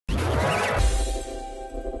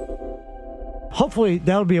hopefully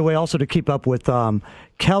that'll be a way also to keep up with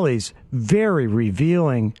Kellie's very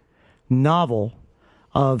revealing novel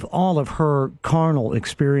of all of her carnal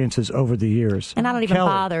experiences over the years. And I don't even Kellie,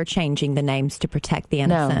 bother changing the names to protect the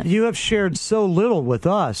innocent. you have shared so little with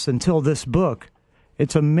us until this book.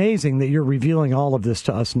 It's amazing that you're revealing all of this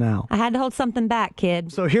to us now. I had to hold something back,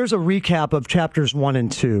 kid. So here's a recap of chapters 1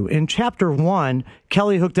 and 2. In chapter 1,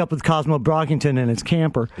 Kellie hooked up with Cosmo Brockington in his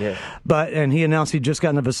camper. Yeah. And he announced he'd just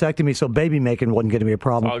gotten a vasectomy, so baby making wasn't going to be a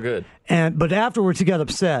problem. All good. But afterwards he got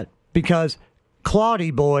upset because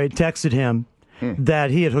Claudie Boy texted him that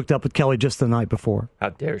he had hooked up with Kellie just the night before. How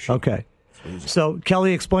dare she? Okay. So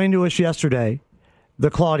Kellie explained to us yesterday the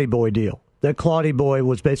Claudie Boy deal. That Claudie Boy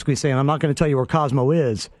was basically saying, I'm not going to tell you where Cosmo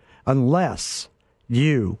is unless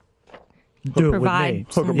you do Provide it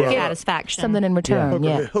with some me. satisfaction. Something in return,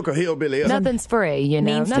 yeah. Hook a hillbilly up. Nothing's free, you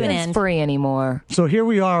know. Means to an Nothing's end. free anymore. So here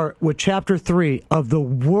we are with chapter 3 of the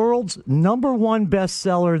world's #1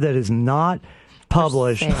 bestseller that is not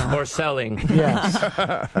published. Or selling. Yes.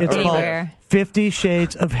 It's Anywhere. called 50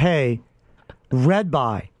 Shades of Hay, written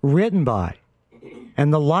by,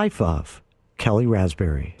 and the life of Kellie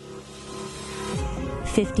Rasberry.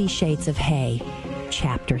 50 Shades of Hay,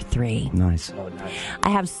 Chapter 3. Nice. I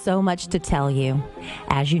have so much to tell you.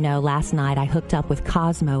 As you know, last night I hooked up with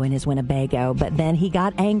Cosmo in his Winnebago, but then he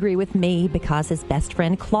got angry with me because his best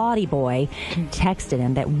friend Claudie Boy texted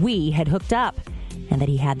him that we had hooked up and that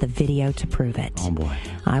he had the video to prove it. Oh, boy.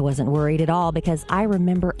 I wasn't worried at all because I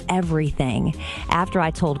remember everything. After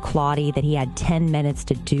I told Claudie that he had 10 minutes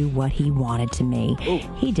to do what he wanted to me,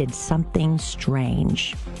 he did something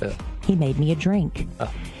strange. He made me a drink.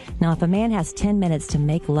 Now, if a man has 10 minutes to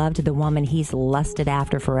make love to the woman he's lusted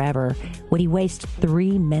after forever, would he waste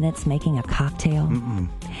 3 minutes making a cocktail?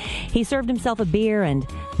 He served himself a beer and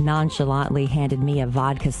nonchalantly handed me a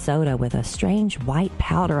vodka soda with a strange white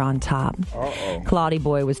powder on top. Claudie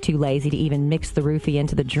Boy was too lazy to even mix the roofie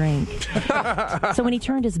into the drink. So when he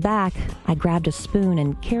turned his back, I grabbed a spoon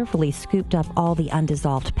and carefully scooped up all the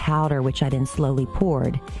undissolved powder, which I then slowly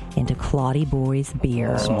poured into Claudie Boy's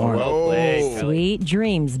beer. Well played. Sweet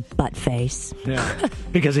dreams, buttface. Yeah.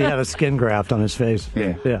 Because he had a skin graft on his face.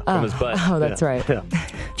 Yeah. From his butt. Oh, that's right. Yeah.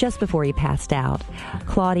 Just before he passed out,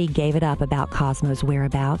 Claudie gave it up about Cosmo's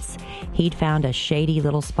whereabouts. He'd found a shady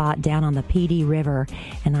little spot down on the PD River,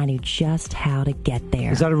 and I knew just how to get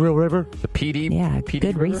there. Is that a real river? The PD? Yeah, PD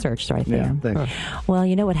good river? research right there. Thanks. Well,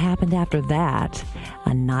 you know what happened after that?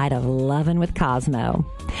 A night of lovin' with Cosmo.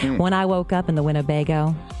 When I woke up in the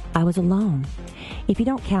Winnebago, I was alone. If you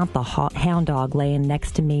don't count the hound dog laying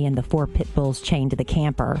next to me and the 4 pit bulls chained to the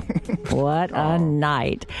camper. What a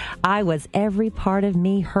night. I was every part of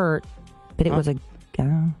me hurt, but it was a...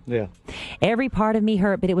 Yeah. Every part of me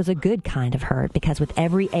hurt, but it was a good kind of hurt because with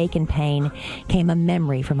every ache and pain came a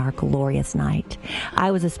memory from our glorious night. I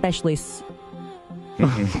was especially...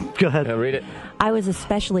 Go ahead. Read it. I was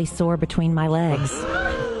especially sore between my legs.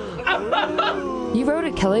 You wrote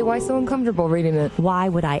it, Kellie. Why so uncomfortable reading it? Why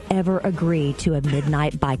would I ever agree to a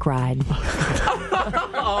midnight bike ride?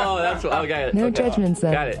 Oh, that's what. Oh, got it. No Okay. judgments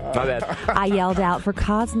then. Got it. My bad. I yelled out for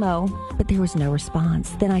Cosmo, but there was no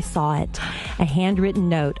response. Then I saw it, a handwritten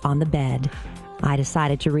note on the bed. I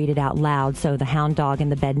decided to read it out loud so the hound dog in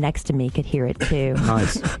the bed next to me could hear it too.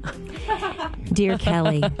 Nice. Dear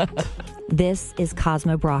Kellie, this is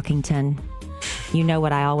Cosmo Brockington. You know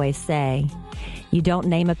what I always say. You don't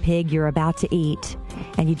name a pig you're about to eat,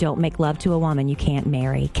 and you don't make love to a woman you can't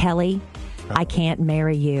marry. Kellie, I can't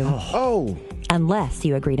marry you. Oh. Unless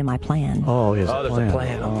you agree to my plan. Oh, yes. Oh, there's a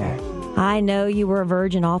plan. Okay. I know you were a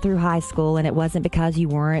virgin all through high school, and it wasn't because you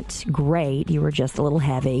weren't great. You were just a little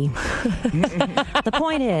heavy. The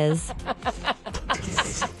point is,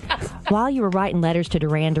 while you were writing letters to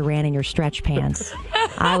Duran Duran in your stretch pants,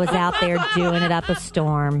 I was out there doing it up a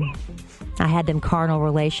storm. I had them carnal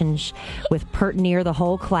relations with pert near the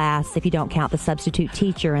whole class, if you don't count the substitute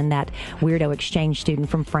teacher and that weirdo exchange student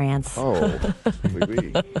from France. Oh.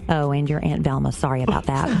 Oui. Oh, and your Aunt Velma. Sorry about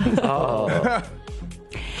that.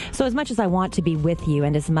 So as much as I want to be with you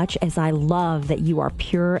and as much as I love that you are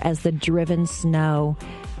pure as the driven snow,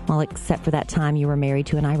 well, except for that time you were married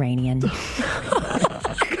to an Iranian,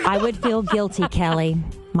 I would feel guilty, Kellie,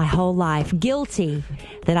 my whole life. Guilty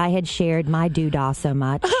that I had shared my doodah so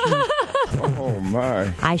much. Oh,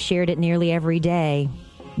 my. I shared it nearly every day.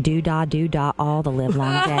 Doodah all the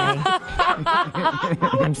livelong day.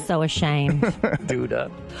 I'm so ashamed. Dude up.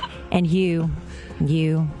 And you're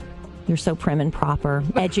so prim and proper,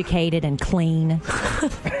 educated and clean.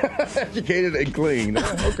 Educated and clean.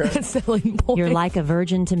 Okay. Selling point. You're like a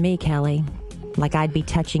virgin to me, Kellie. Like I'd be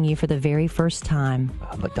touching you for the very first time.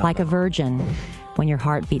 Madonna. Like a virgin. when your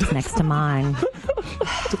heart beats next to mine.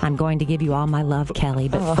 I'm going to give you all my love, Kellie,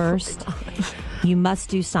 but first, you must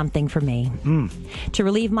do something for me. To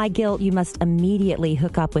relieve my guilt, you must immediately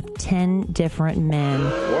hook up with 10 different men.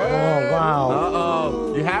 Oh, wow.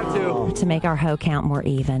 Uh-oh. You have to. To make our hoe count more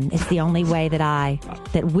even. It's the only way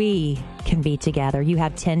that we can be together. You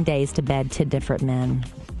have 10 days to bed 10 different men.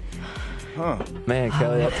 Man,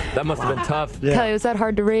 Kelly, that must have been tough. Yeah. Kelly, was that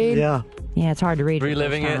hard to read? Yeah. Yeah, it's hard to read.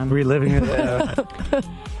 Reliving it. Reliving it.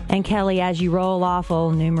 And Kellie, as you roll off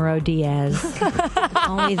old numero Diaz,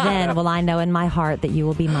 only then will I know in my heart that you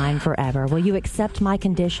will be mine forever. Will you accept my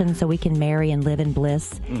conditions so we can marry and live in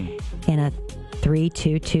bliss in a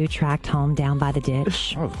 322 tract home down by the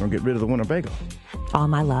ditch? I was going to get rid of the Winnebago. All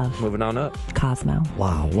my love, Moving on up. Cosmo.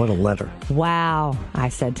 Wow, what a letter. Wow, I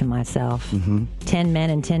said to myself. 10 men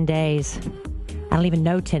in 10 days. I don't even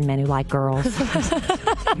know 10 men who like girls.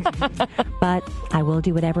 But I will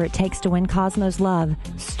do whatever it takes to win Cosmo's love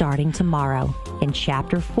starting tomorrow in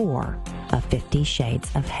Chapter 4 of 50 Shades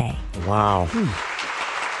of Hay. Wow.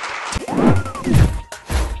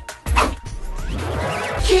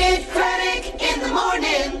 Kid